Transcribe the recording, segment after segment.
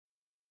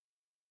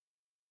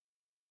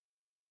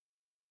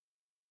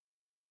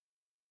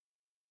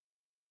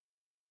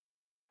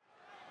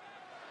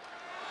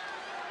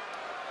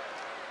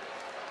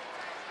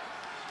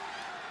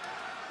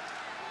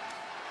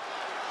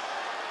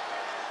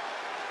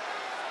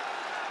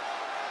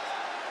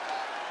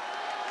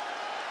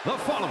The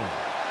following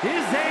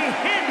is a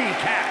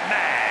handicap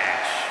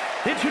match.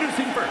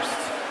 Introducing first,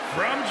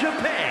 from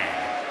Japan,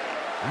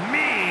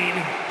 Mitsuri.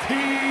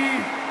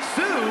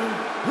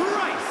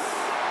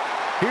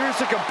 Here's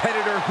a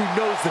competitor who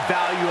knows the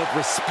value of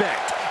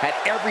respect. At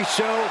every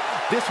show,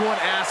 this one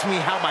asks me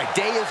how my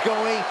day is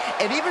going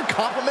and even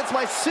compliments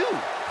my suit.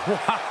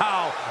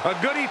 Wow, a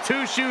goody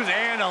two-shoes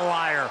and a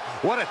liar.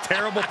 What a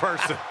terrible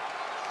person.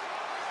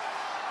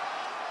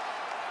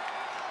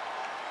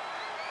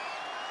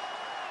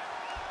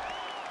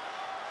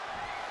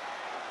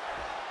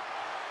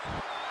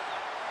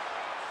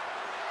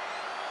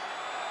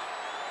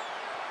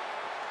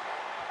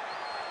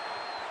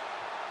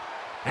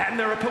 And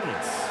their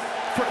opponents,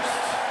 first,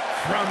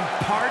 from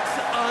parts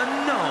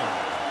unknown,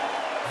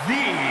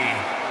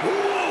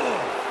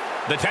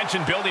 The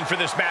tension building for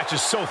this match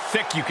is so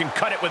thick you can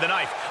cut it with a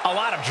knife. A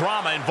lot of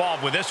drama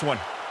involved with this one.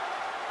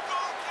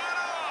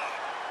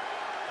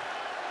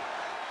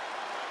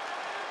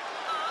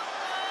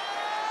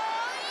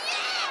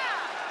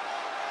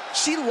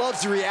 She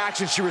loves the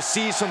reaction she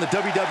receives from the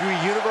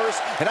WWE Universe,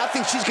 and I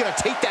think she's going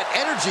to take that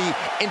energy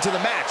into the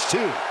match,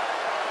 too.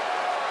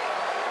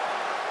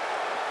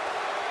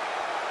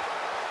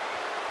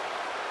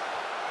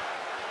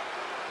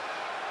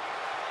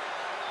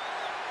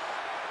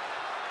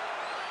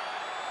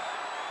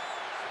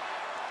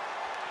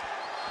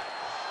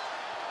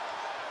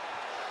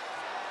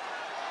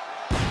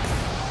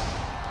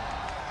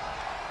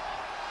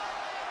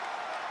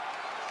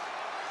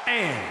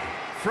 And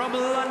from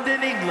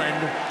London, England,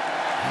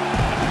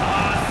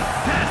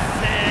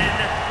 Assassin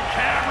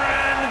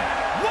Cameron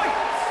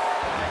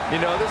White. You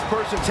know, this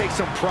person takes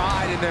some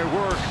pride in their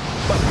work,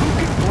 but who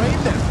can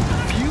blame them?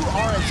 Few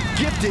are as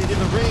gifted in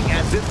the ring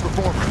as this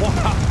performer.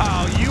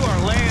 Wow, you are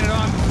laying it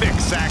on thick,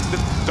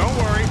 Saxton. Don't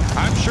worry,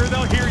 I'm sure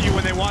they'll hear you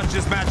when they watch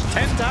this match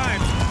 10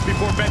 times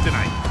before bed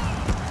tonight.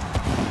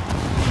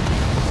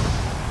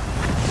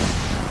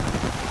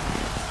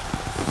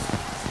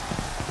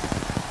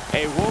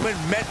 A woman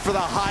meant for the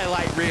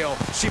highlight reel.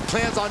 She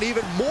plans on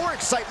even more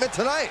excitement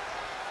tonight.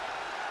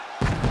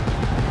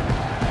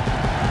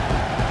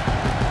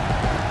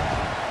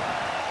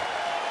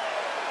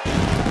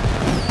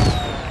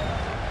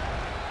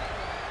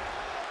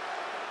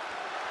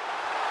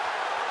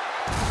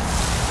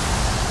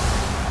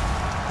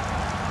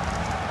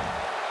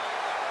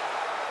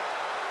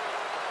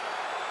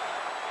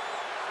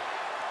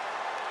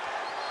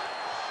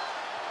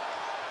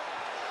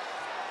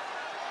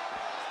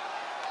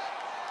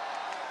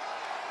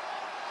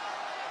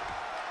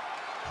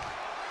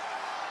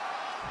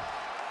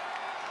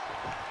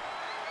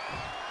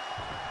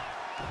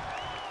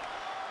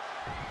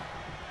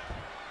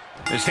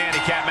 This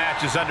handicap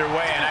match is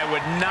underway, and I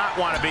would not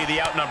want to be the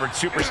outnumbered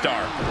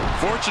superstar.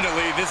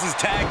 Fortunately, this is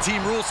tag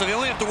team rules, so they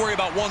only have to worry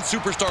about one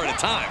superstar at a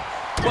time.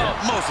 Well,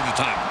 most of the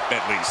time,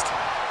 at least.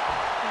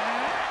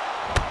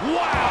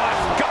 Wow,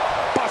 that's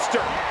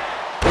gutbuster.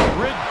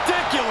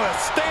 Ridiculous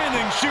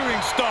standing shooting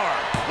star.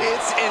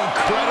 It's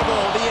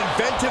incredible, the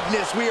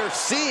inventiveness we are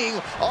seeing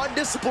on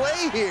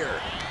display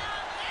here.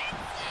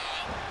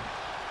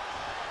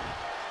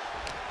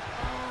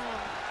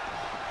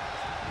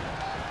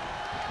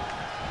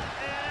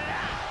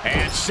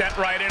 And sent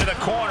right into the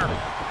corner.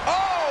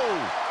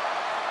 Oh!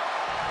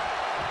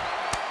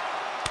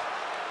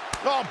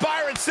 Oh,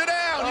 Byron, sit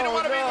down. You don't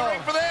want to be in the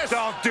ring for this.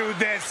 Don't do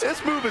this.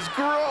 This move is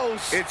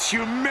gross. It's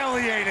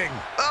humiliating.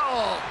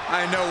 Oh!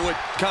 I know what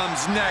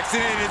comes next,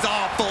 and it is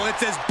awful.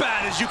 It's as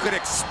bad as you could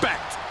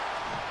expect.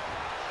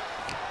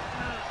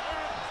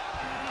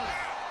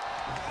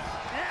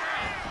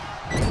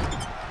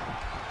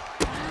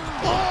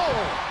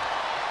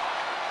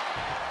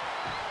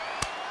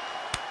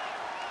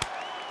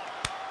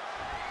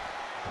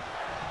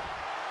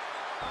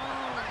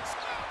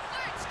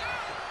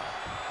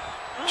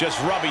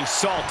 Just rubbing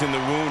salt in the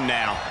wound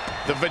now.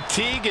 The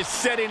fatigue is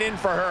setting in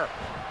for her.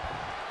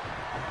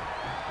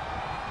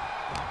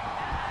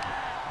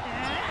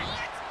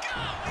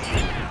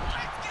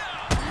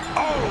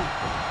 Oh!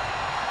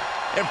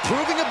 And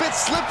proving a bit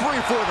slippery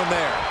for them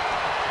there.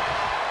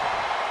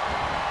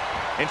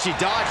 And she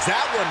dodged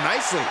that one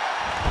nicely.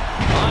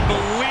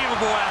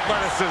 Unbelievable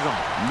athleticism.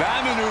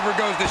 That maneuver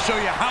goes to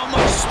show you how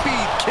much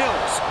speed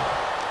kills.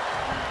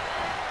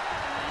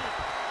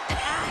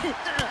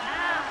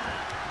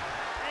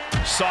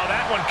 Saw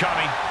that one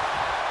coming.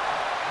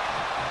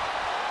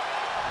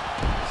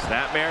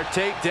 Snapmare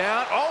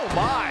takedown. Oh,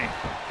 my.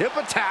 Hip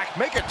attack.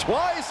 Make it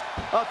twice.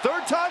 A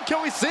third time.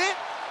 Can we see it?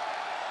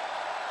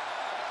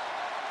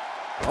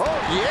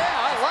 Oh, yeah.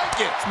 I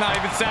like it. It's not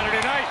even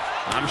Saturday night.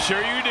 I'm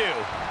sure you do.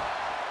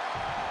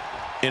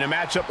 In a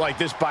matchup like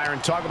this, Byron,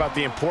 talk about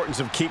the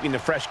importance of keeping the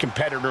fresh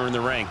competitor in the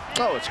ring.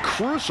 Oh, it's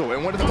crucial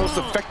and one of the most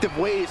effective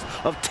ways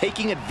of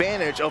taking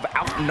advantage of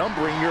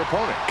outnumbering your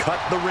opponent. Cut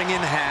the ring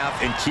in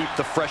half and keep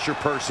the fresher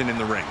person in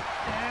the ring.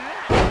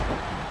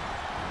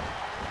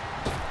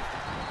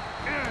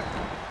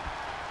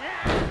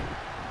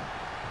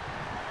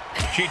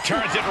 She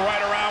turns it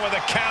right around with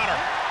a counter.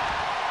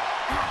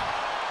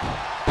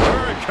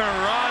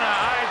 Hurricanrana,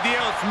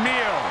 ideal tough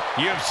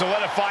meal. You have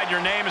solidified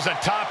your name as a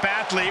top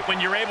athlete when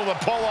you're able to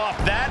pull off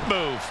that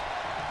move.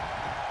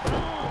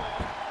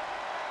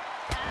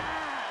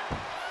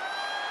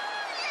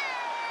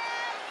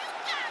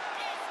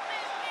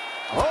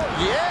 Oh,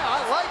 yeah,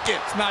 I like it.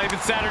 It's not even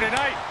Saturday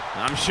night.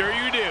 I'm sure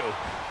you do.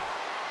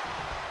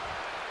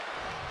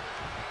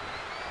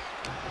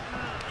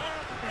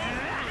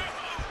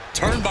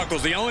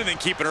 Turnbuckle's the only thing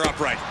keeping her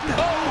upright.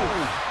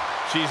 Oh!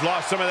 She's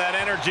lost some of that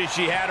energy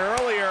she had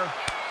earlier.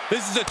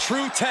 This is a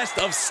true test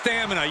of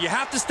stamina. You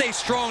have to stay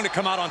strong to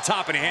come out on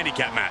top in a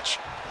handicap match.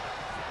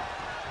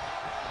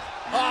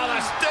 Oh,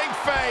 the stink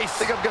face! I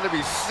think I'm gonna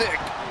be sick.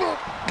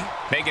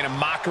 Making a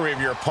mockery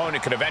of your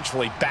opponent could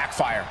eventually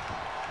backfire.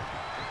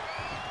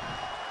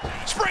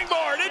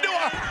 Springboard into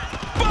a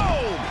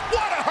boom!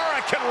 What a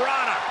hurricane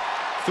rana!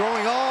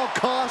 Throwing all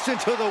caution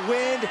to the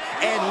wind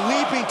and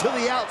leaping to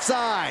the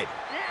outside.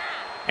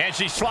 And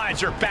she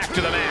slides her back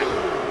to the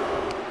mat.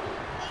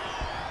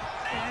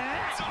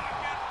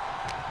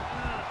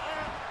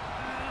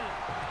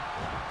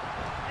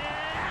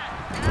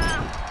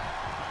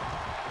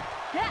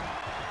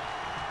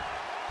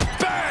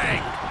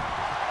 Bang!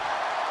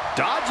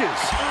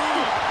 Dodges.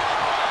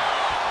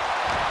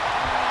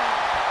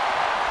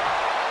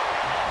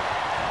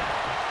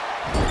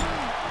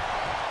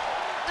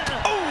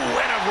 Oh,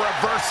 and a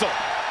reversal.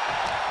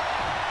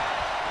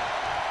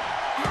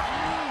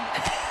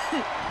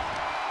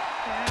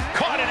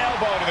 Caught an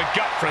elbow to the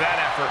gut for that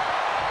effort.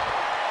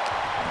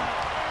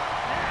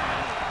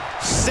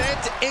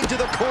 Sent into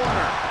the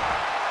corner.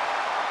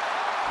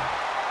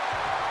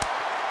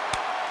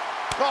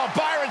 Oh,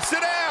 Byron,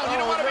 sit down. You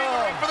don't want to be in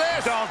the ring for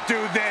this. Don't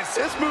do this.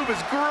 This move is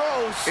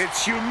gross.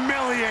 It's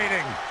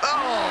humiliating.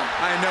 Oh,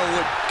 I know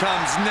what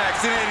comes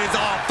next, and it is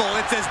awful.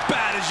 It's as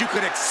bad as you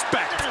could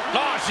expect.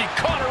 Oh, she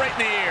caught her right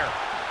in the ear.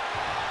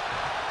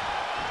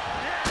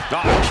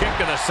 Oh, kick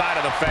to the side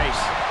of the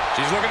face.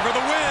 She's looking for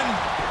the win.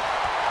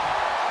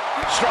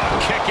 Strong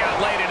kick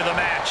out late into the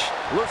match.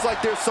 looks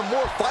like there's some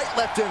more fight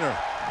left in her.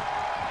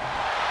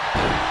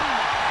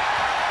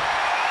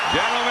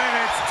 Gentlemen,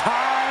 it's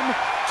time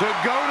to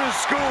go to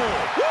school.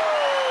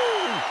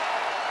 Woo!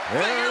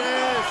 There it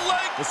is.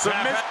 The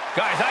submission.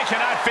 Guys, I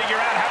cannot figure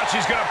out how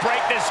she's going to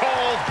break this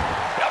hold.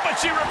 But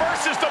she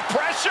reverses the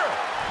pressure.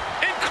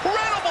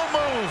 Incredible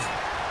move.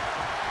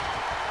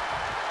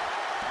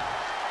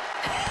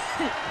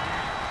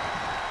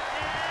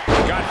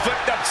 Got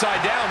flipped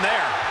upside down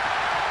there.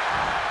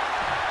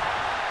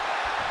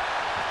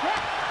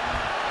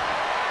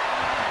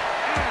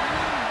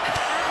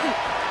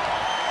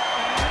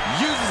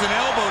 Uses an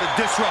elbow to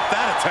disrupt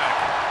that attack.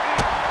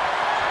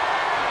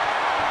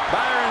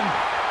 Byron,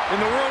 in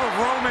the world of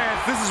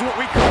romance, this is what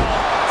we call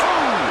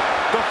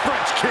the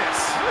French kiss.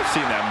 I've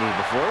seen that move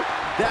before.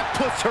 That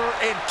puts her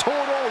in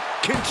total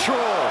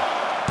control.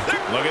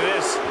 Look at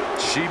this.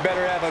 She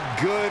better have a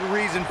good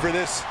reason for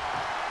this.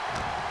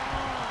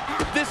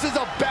 This is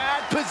a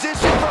bad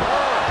position for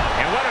her.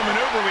 And what a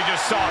maneuver we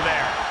just saw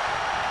there.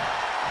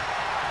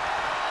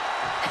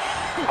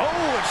 Oh,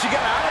 and she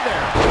got out of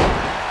there.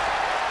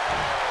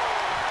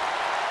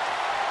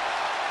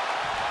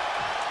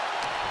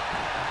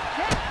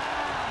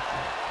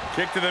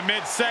 Kick to the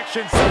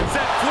midsection,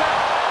 sunset flip.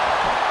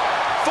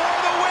 For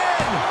the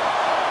win.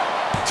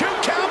 2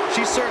 count.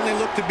 She certainly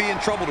looked to be in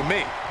trouble to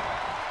me.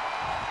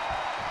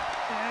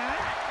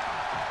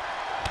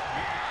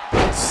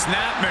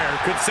 Snapmare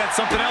could set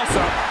something else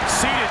up.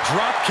 Seated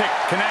drop kick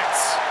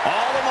connects.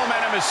 All the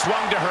momentum is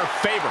swung to her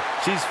favor.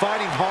 She's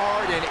fighting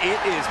hard, and it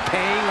is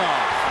paying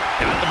off.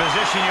 Not the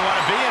position you want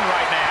to be in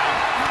right now.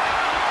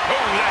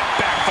 Oh, that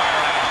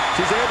backfired out.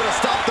 She's able to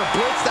stop the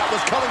blitz that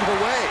was coming her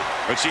way.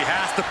 But she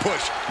has to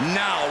push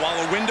now while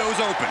the window's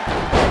open.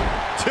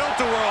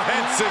 Tilt-a-whirl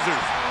head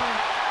scissors.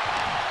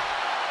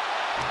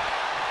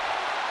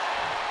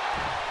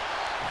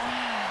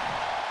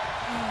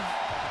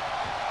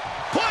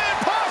 Playing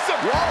possum.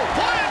 Whoa.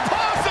 Playing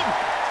possum.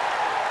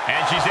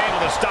 And she's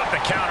able to stop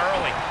the count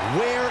early.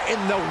 Where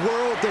in the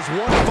world does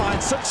one find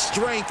such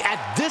strength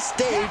at this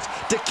stage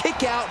to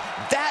kick out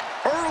that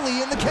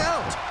early in the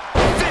count?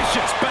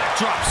 Vicious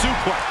backdrop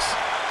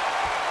suplex.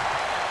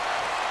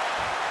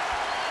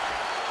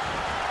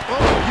 Oh,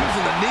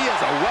 using the knee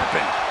as a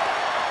weapon.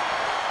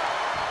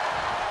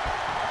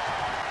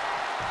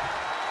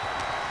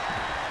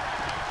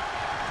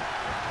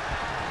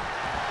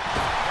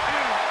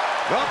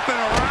 Up and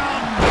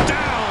around,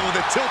 down with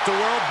a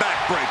tilt-a-whirl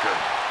backbreaker.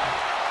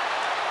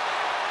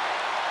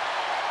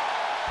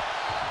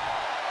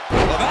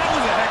 Well, that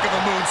was a heck of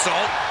a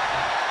moonsault.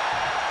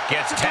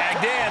 Gets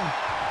tagged in.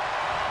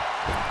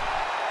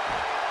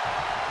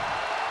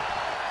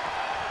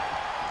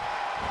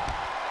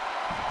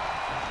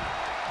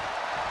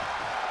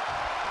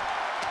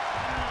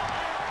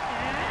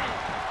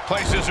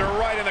 Places her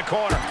right in the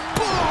corner.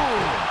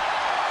 Boom!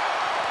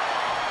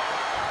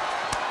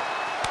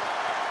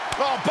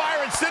 Oh,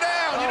 Byron, sit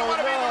down. You don't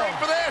want to be in the ring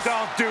for this.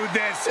 Don't do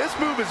this. This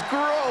move is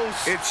gross.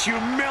 It's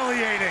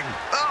humiliating.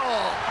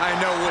 Oh, I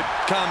know what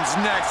comes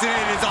next, and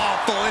it is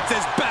awful. It's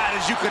as bad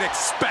as you could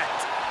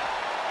expect.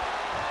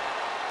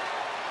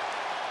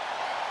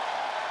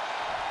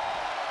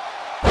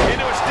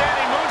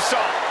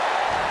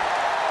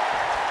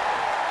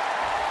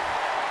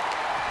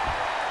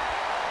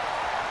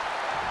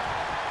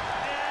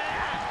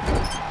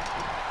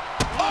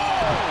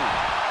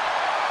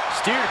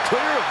 steered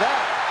clear of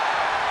that.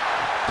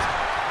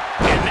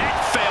 And that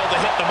failed to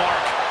hit the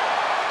mark.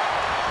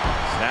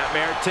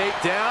 Snapmare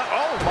takedown.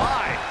 Oh,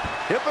 my.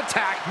 Hip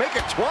attack. Make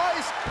it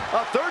twice.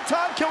 A third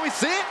time. Can we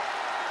see it?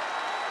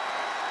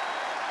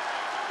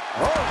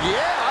 Oh,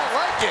 yeah. I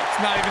like it.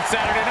 It's not even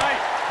Saturday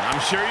night.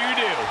 I'm sure you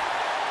do.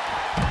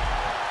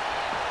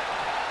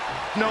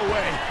 No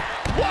way.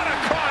 What a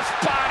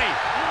crossbody.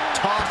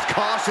 Tossed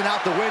caution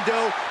out the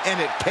window,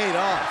 and it paid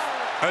off.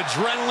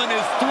 Adrenaline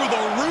is through the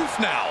roof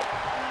now.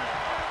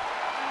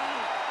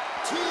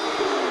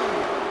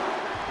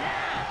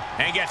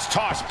 And gets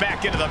tossed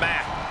back into the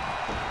mat.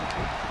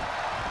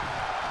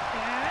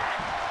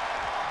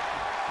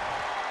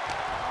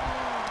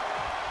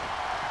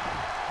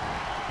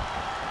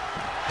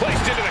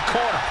 Placed into the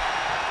corner.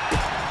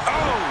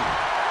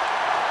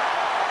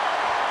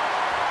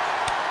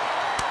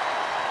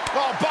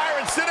 Oh,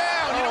 Byron, sit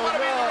down. You don't want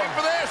to be in the ring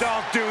for this.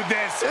 Don't do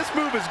this. This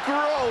move is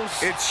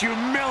gross. It's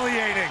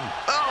humiliating.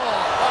 Oh,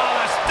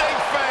 the stink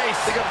face.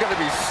 I think I'm going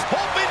to be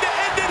Hoping to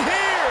end it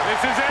here.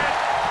 This is it.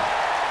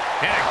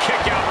 And a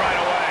kick out right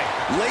away.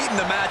 Late in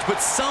the match, but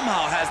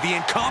somehow has the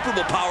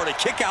incomparable power to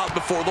kick out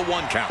before the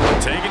 1 count.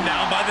 Taken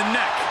down by the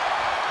neck.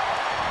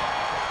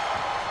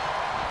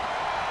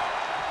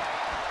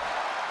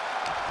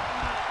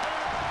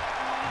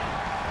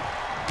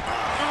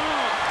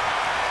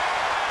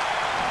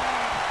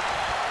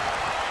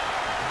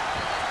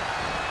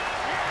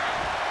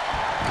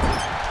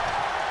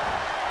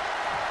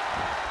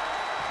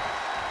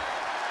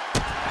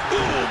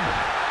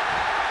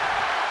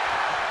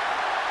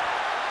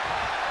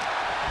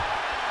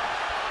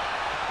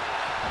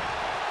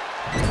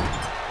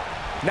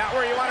 Not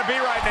where you want to be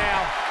right now.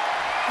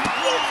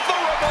 The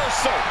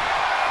reversal.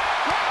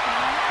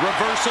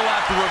 Reversal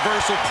after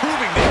reversal,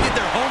 proving they did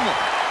their homework.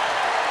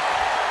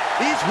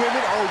 These women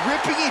are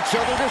ripping each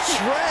other to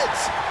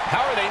shreds.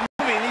 How are they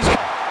moving these?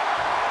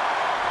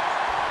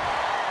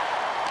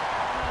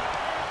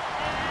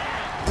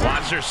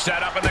 Monster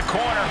set up in the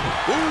corner.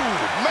 Ooh,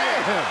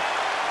 man.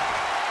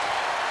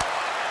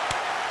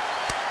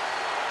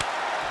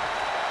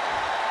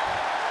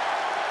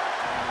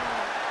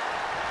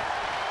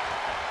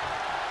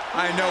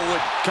 I know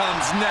what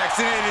comes next,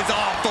 and it is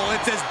awful.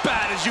 It's as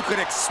bad as you could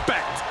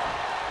expect.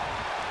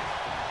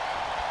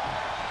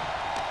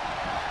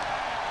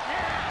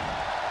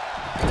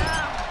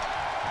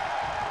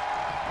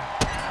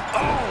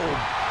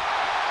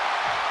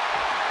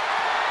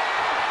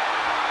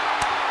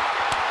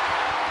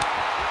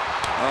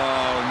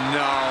 Oh,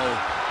 no.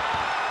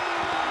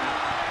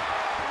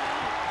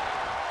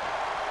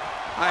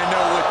 I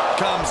know what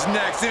comes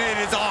next, and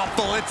it is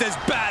awful. It's as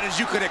bad as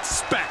you could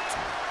expect.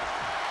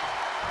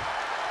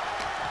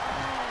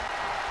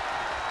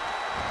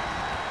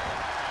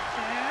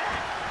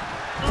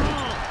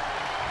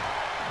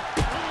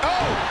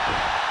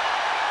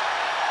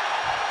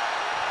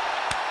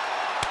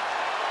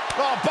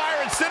 Oh,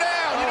 Byron, sit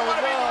down. You don't want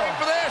to be in the ring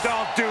for this.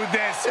 Don't do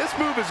this. This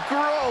move is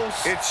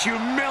gross. It's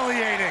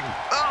humiliating.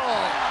 Oh,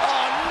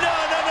 no.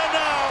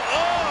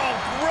 Oh,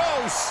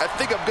 gross. I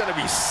think I'm going to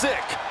be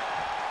sick.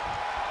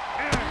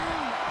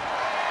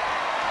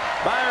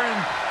 Byron,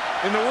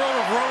 in the world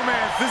of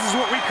romance, this is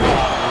what we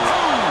call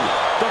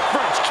the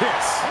French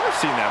kiss. I've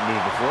seen that move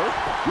before.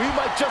 We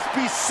might just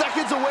be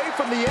seconds away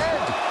from the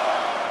end.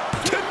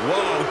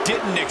 Whoa,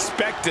 didn't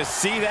expect to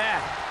see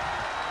that.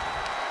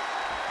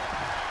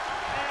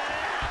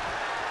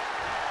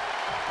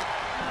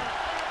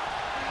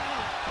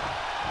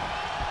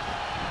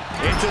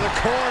 Into the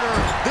corner.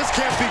 This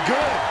can't be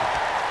good.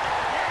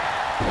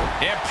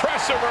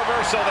 Impressive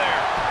reversal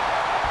there.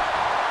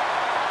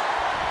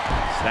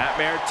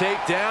 Snapmare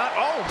takedown.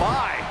 Oh,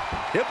 my.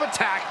 Hip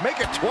attack. Make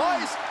it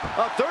twice.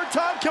 A third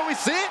time. Can we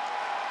see it?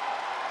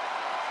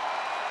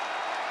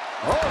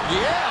 Oh,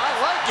 yeah. I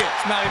like it.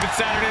 It's not even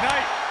Saturday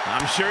night.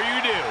 I'm sure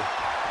you do.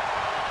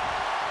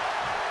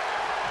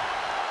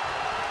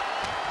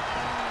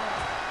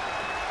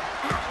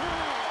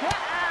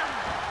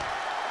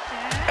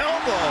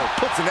 Elbow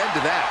puts an end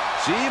to that.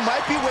 She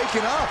might be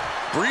waking up.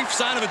 Brief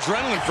sign of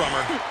adrenaline from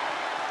her.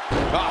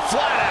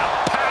 Flat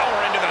out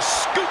power into the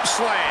scoop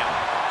slam.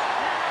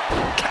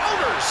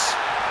 Counters.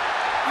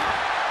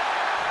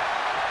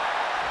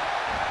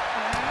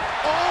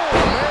 Oh,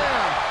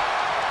 man.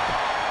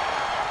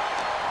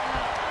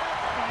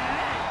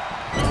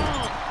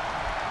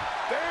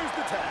 There's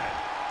the tag.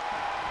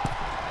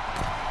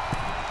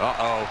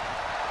 Uh-oh.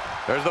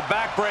 There's the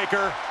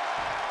backbreaker.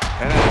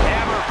 And a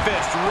hammer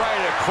fist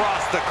right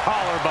across the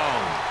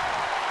collarbone.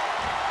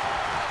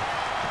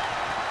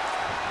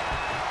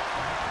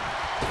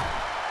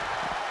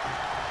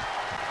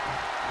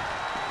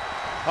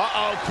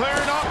 Uh-oh,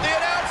 clearing off the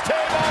announce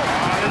table.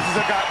 This is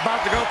about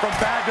to go from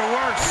bad to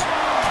worse.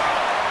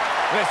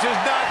 This is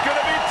not going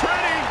to be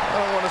pretty.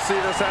 I don't want to see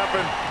this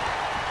happen.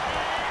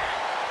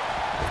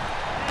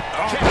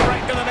 Kick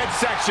right to the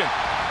midsection.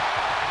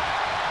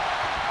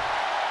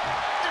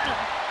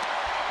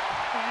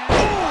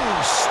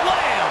 Ooh,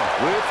 slam.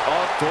 With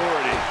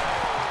authority.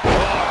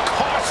 Oh,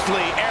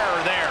 costly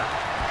error there.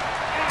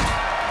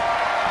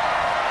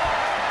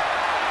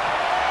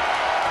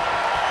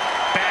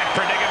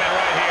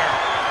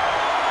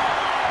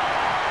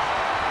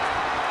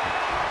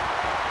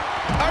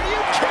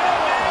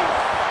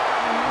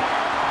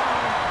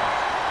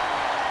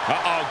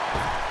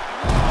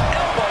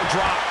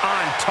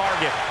 On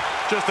target.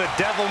 Just a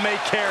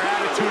devil-may-care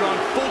attitude on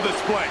full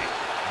display.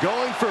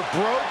 Going for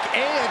broke,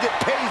 and it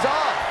pays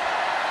off.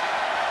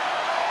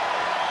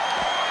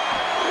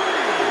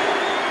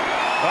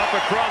 Up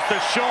across the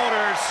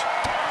shoulders.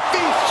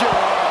 Feast your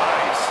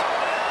eyes.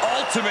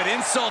 Ultimate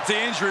insult to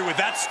injury with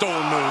that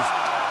stolen move.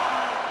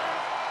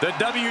 The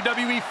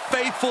WWE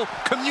faithful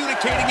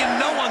communicating in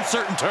no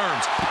uncertain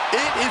terms.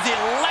 It is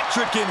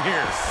electric in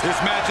here. This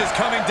match is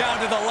coming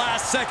down to the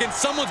last second.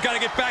 Someone's got to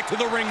get back to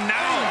the ring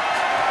now.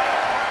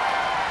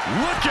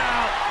 Look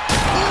out.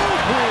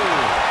 Ooh,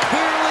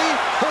 clearly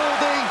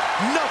holding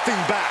nothing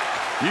back.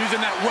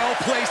 Using that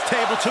well-placed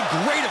table to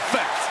great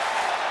effect.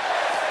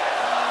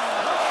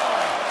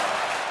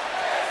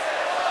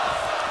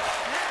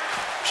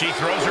 She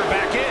throws her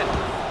back in.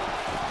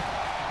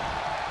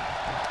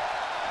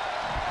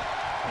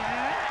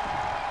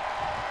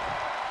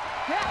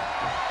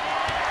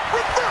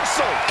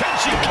 Reversal! Can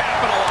she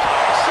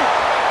capitalize?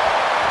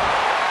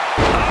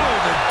 Oh,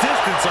 the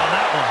distance on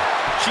that one.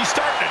 She's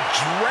starting to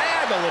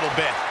drag a little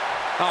bit.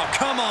 Oh,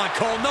 come on,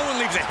 Cole. No one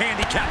leaves a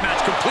handicap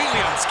match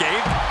completely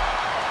unscathed.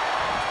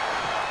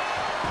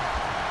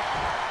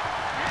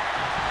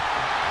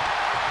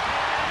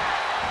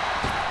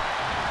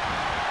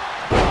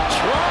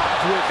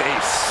 Dropped with a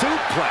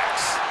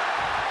suplex.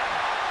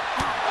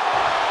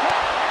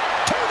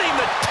 Turning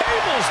the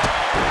tables.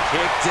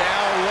 Kick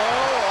down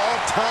low, all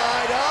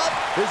tied up.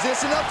 Is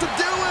this enough to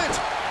do it?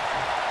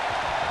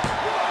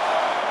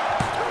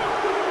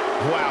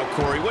 Wow,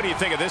 Corey, what do you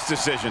think of this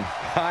decision?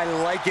 I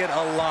like it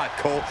a lot,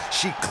 Cole.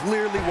 She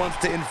clearly wants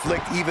to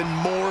inflict even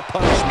more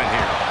punishment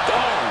here.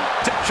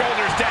 Oh,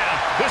 shoulders down.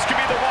 This could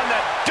be the one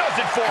that does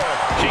it for her.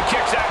 She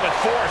kicks out with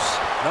force.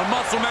 The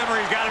muscle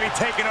memory's got to be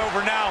taken over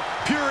now.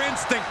 Pure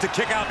instinct to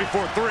kick out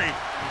before 3.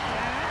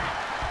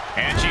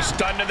 And she's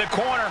stunned in the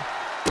corner.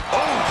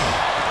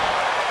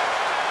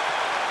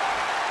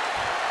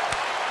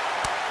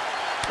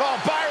 Oh,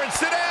 Byron,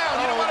 sit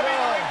down. You don't want to be in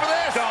the ring for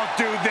this. Don't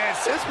do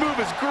this. This move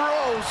is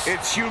gross.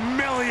 It's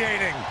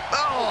humiliating.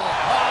 Oh,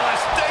 a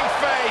stink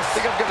face. I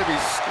think I'm going to be...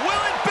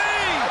 Will it be?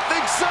 I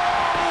think so.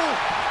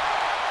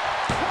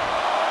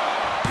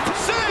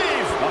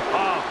 Save.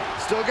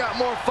 Still got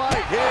more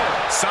fight here.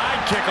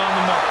 Side kick on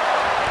the mark.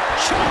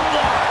 Chop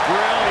block.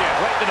 Brilliant.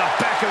 Right to the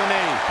back of the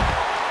knee.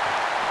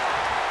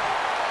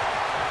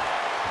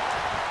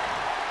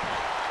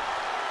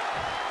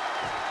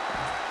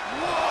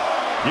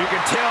 You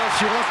can tell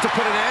she wants to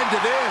put an end to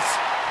this.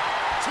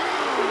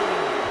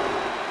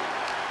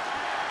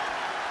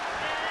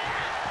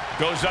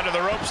 Goes under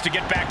the ropes to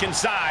get back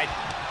inside.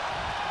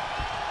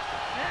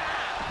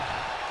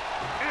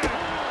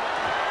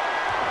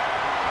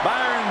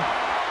 Byron,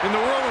 in the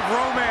world of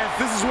romance,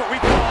 this is what we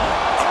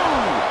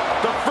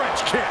call, the French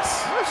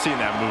kiss. I've seen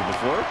that move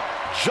before.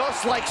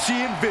 Just like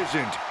she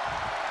envisioned.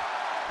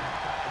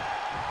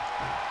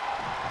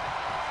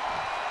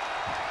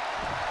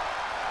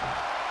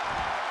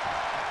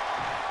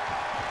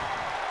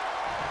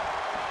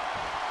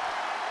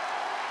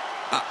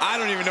 I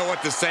don't even know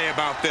what to say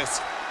about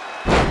this.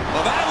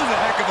 Well, that was a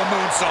heck of a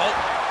moonsault.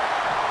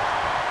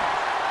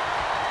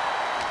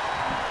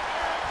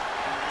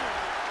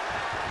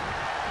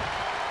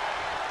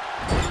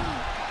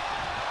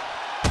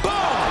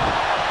 Boom!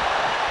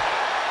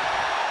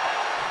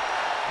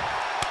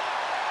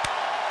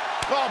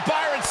 Oh,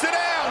 Byron, sit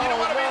down. You don't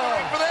want to be in the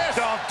ring for this.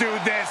 Don't do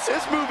this.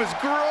 This move is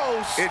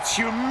gross. It's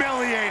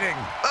humiliating.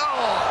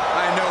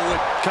 I know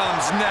what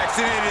comes next,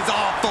 and it is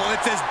awful.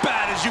 It's as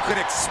bad as you could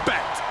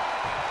expect.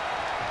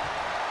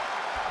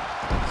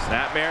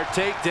 Snapmare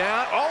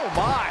takedown. Oh,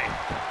 my.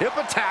 Hip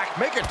attack.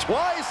 Make it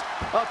twice.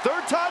 A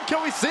third time.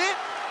 Can we see it?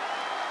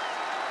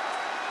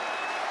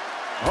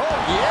 Oh,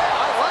 yeah.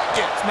 I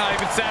like it. It's not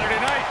even Saturday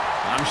night.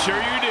 I'm sure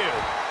you do.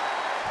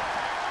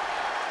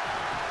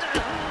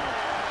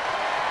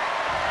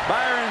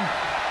 Byron,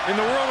 in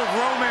the world of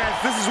romance,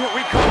 this is what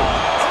we call,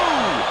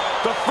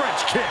 the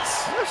French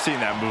kiss. I've seen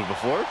that move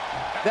before.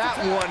 That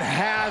one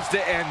has to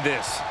end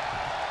this.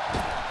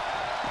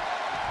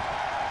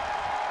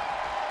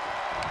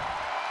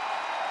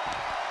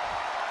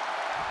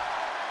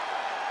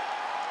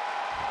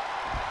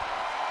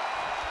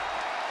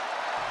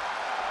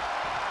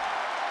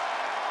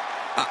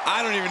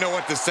 I don't even know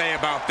what to say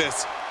about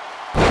this.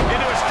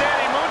 Into a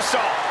standing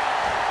moonsault.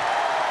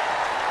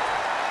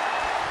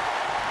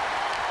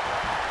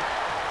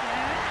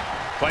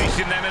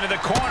 Placing them into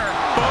the corner.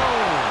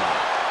 Boom!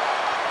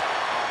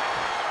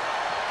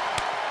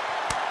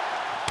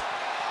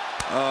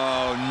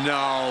 Oh,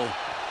 no.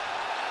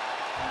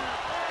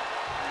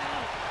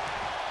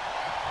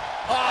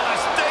 Oh, the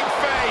stink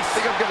face! I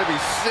think I'm going to be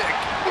sick.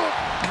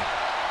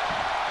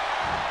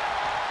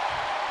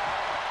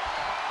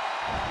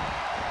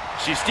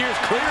 She steers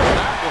clear of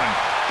that one.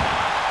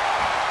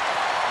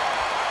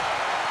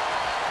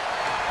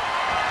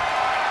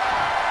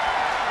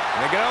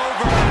 They go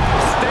over.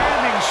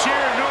 Standing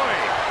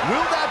Shiranui.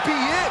 Will that be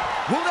it?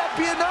 Will that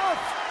be enough?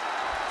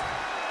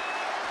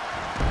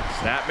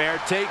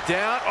 Snapmare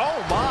takedown. Oh,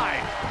 my.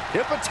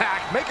 Hip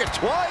attack. Make it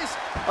twice.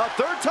 A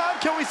third time.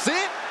 Can we see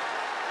it?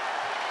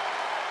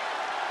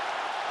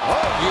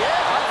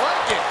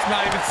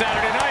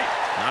 Saturday night.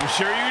 I'm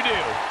sure you do.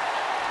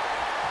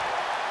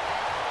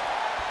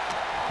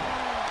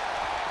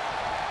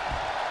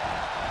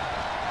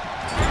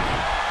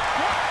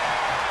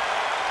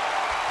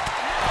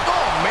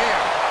 Oh,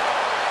 man.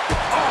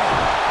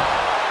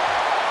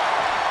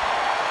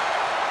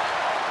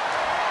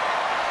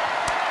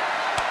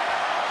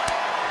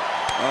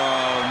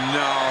 Oh,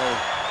 no.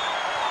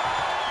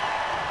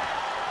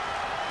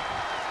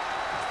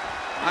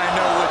 I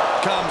know what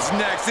comes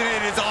next, and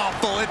it is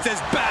awful. It's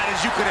as bad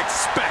as you could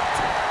expect.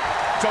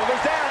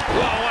 Shoulders down.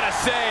 Well, what a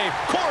save.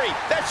 Corey,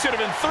 that should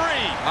have been 3.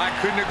 I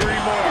couldn't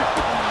agree more.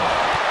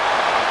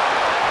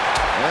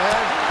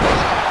 And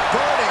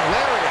burning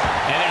lariat.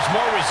 And there's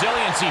more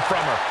resiliency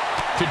from her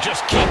to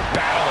just keep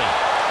battling.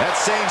 That's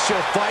saying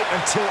she'll fight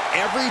until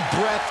every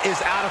breath is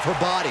out of her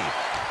body.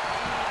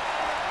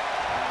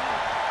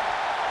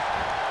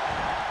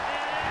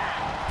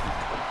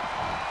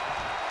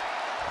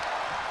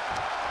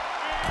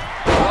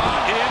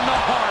 In the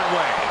hard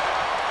way.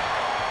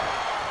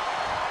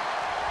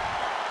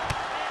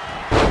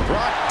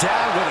 Brought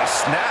down with a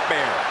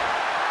snapmare.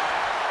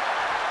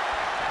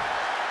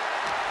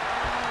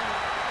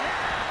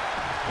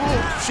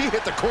 Ooh, she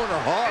hit the corner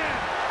hard.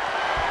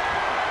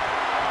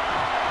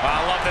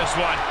 I love this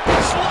one.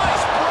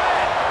 Sliced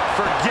bread.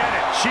 Forget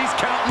it. She's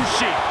counting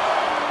sheep.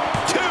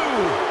 2.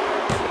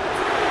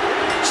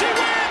 She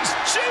wins!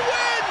 She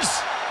wins!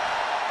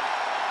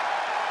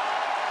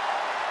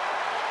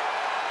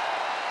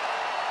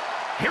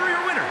 Here are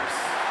your winners.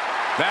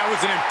 That was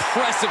an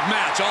impressive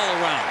match all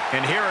around.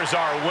 And here is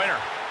our winner.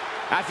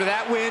 After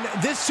that win,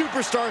 this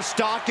superstar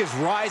stock is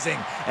rising,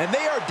 and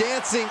they are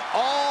dancing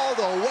all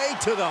the way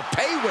to the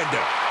pay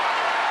window.